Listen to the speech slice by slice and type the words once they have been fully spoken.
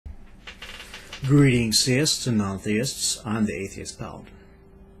Greetings, theists and non-theists. I'm the Atheist Pal.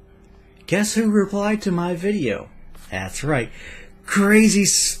 Guess who replied to my video? That's right,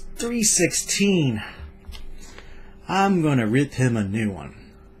 Krazie316. I'm gonna rip him a new one.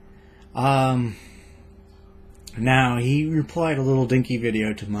 Now he replied a little dinky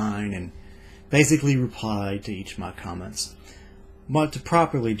video to mine and basically replied to each of my comments. But to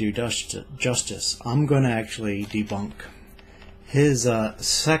properly do justice, I'm gonna actually debunk his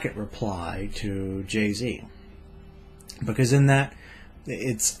second reply to Jay-Z, because in that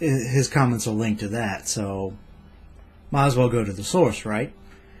his comments are linked to that, so might as well go to the source, right?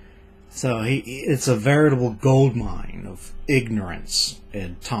 So it's a veritable goldmine of ignorance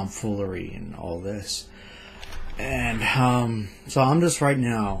and tomfoolery and all this. And so I'm just right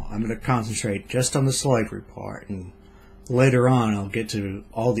now, I'm going to concentrate just on the slavery part, and later on I'll get to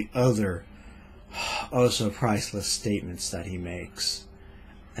all the other oh so priceless statements that he makes.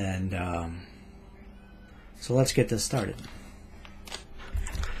 And so let's get this started.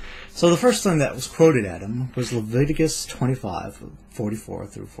 So the first thing that was quoted at him was Leviticus 25:44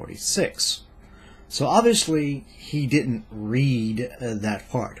 through 46. So obviously he didn't read that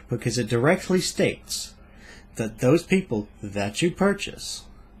part, because it directly states that those people that you purchase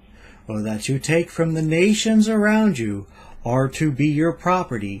or that you take from the nations around you are to be your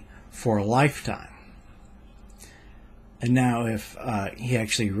property for a lifetime. And now if he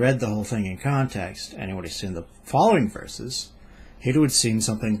actually read the whole thing in context and he would have seen the following verses, he would have seen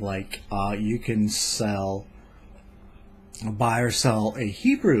something like you can buy or sell a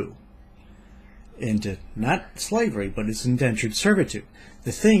Hebrew into not slavery, but it's indentured servitude.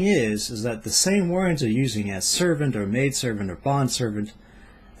 The thing is that the same words are using as servant or maidservant or bondservant.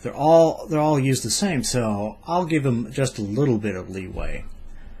 They're all used the same, so I'll give him just a little bit of leeway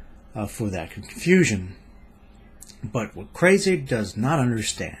for that confusion. But what Krazie does not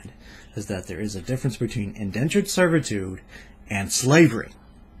understand is that there is a difference between indentured servitude and slavery.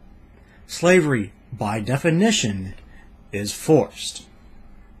 Slavery, by definition, is forced.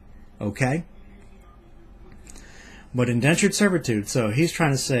 Okay? But indentured servitude, so he's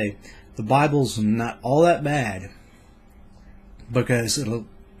trying to say the Bible's not all that bad because it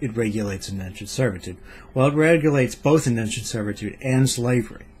regulates indentured servitude. Well, it regulates both indentured servitude and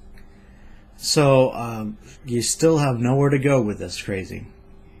slavery. So you still have nowhere to go with this, Krazie.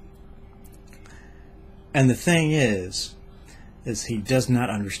 And the thing is he does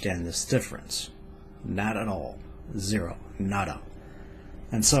not understand this difference. Not at all. Zero. Nada.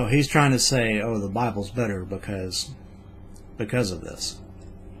 And so he's trying to say, oh, the Bible's better because of this.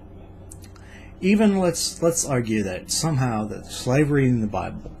 Even let's argue that somehow that slavery in the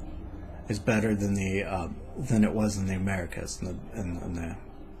Bible is better than than it was in the Americas in the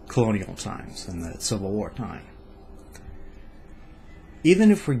colonial times and the Civil War time. Even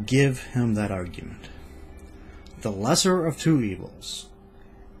if we give him that argument, the lesser of two evils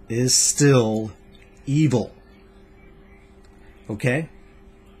is still evil. Okay?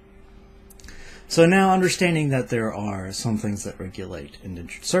 So now, understanding that there are some things that regulate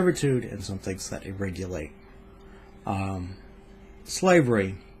indentured servitude and some things that regulate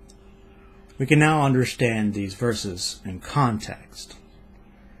slavery, we can now understand these verses in context.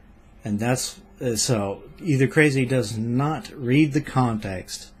 And that's so either Krazie does not read the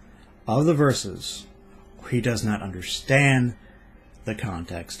context of the verses, or he does not understand the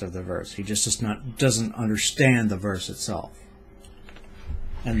context of the verse. He just doesn't understand the verse itself.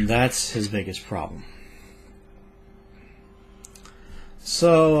 And that's his biggest problem.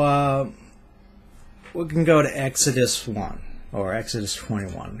 So we can go to Exodus 1 or Exodus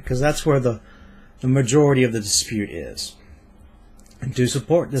 21, because that's where the majority of the dispute is. And to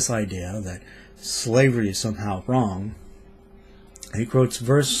support this idea that slavery is somehow wrong, he quotes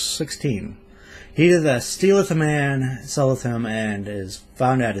verse 16. He that stealeth a man, selleth him, and is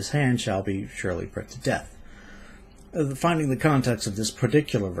found at his hand, shall be surely put to death. Finding the context of this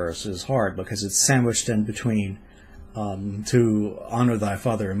particular verse is hard, because it's sandwiched in between to honor thy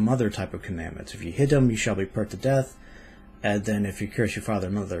father and mother type of commandments. If you hit them, you shall be put to death, and then if you curse your father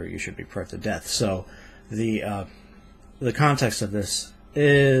and mother, you should be put to death. So the context of this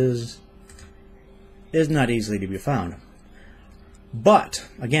is not easily to be found. But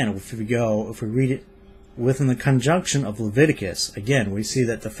again, if we read it within the conjunction of Leviticus, again we see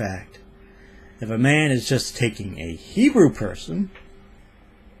that the fact, if a man is just taking a Hebrew person,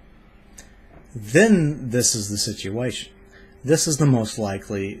 then this is the situation. This is the most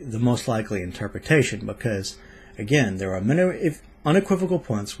likely interpretation, because again there are many unequivocal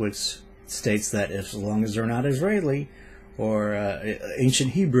points which states that as long as they're not Israeli or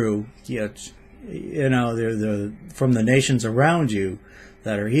ancient Hebrew, you know, they're from the nations around you,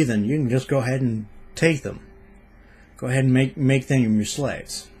 that are heathen, you can just go ahead and take them. Go ahead and make them your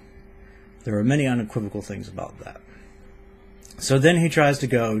slaves. There are many unequivocal things about that. So then he tries to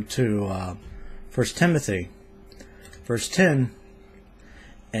go to 1 Timothy, verse 10,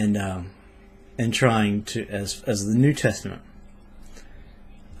 and trying to as the New Testament.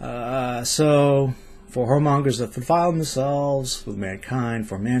 So for whoremongers that defile themselves with mankind,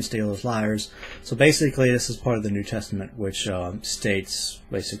 for man-stealers, liars. So basically, this is part of the New Testament, which states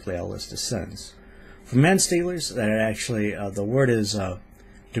basically a list of sins. For man-stealers, that actually the word is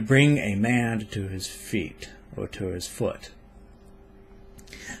to bring a man to his feet or to his foot.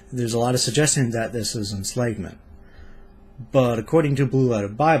 There's a lot of suggestion that this is enslavement, but according to Blue Letter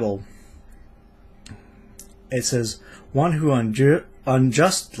Bible, it says one who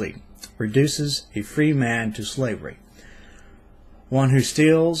unjustly reduces a free man to slavery, one who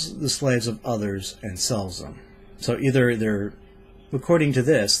steals the slaves of others and sells them. So either they're, according to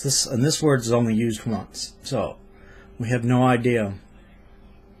this and this word is only used once, so we have no idea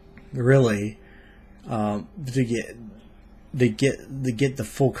really to get the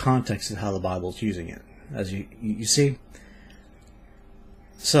full context of how the Bible is using it, as you see.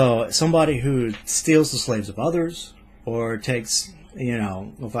 So somebody who steals the slaves of others, or takes, you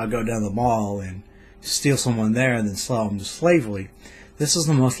know, if I go down the mall and steal someone there and then sell them to slavery, this is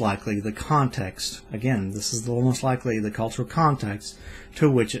the most likely the context. Again, this is the most likely the cultural context to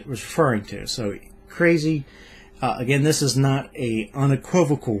which it was referring to. So crazy. Again, this is not a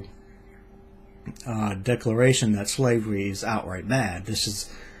unequivocal declaration that slavery is outright bad. This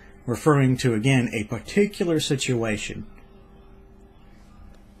is referring to, again, a particular situation.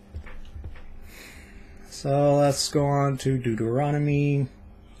 So let's go on to Deuteronomy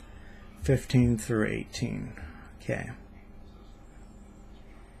 15 through 18. Okay.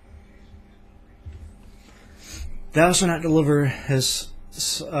 Thou shalt not deliver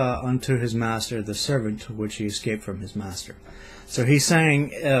unto his master the servant which he escaped from his master. So he's saying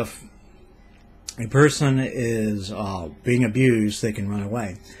if a person is being abused, they can run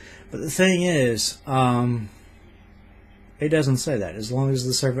away. But the thing is, it doesn't say that. As long as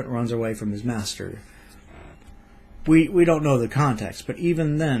the servant runs away from his master. We don't know the context, but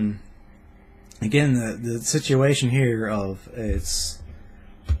even then, again, the situation here of it's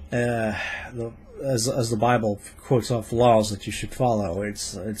as the Bible quotes off laws that you should follow.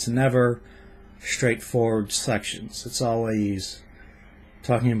 It's never straightforward sections. It's always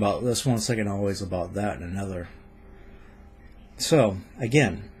talking about this one second, always about that and another. So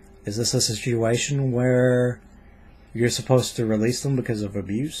again, is this a situation where you're supposed to release them because of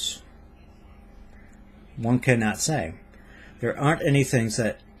abuse? One cannot say. There aren't any things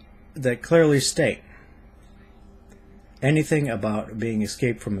that clearly state anything about being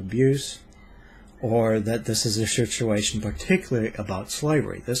escaped from abuse, or that this is a situation particularly about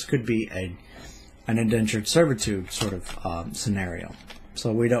slavery. This could be an indentured servitude sort of scenario.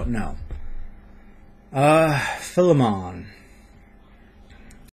 So we don't know. Philemon.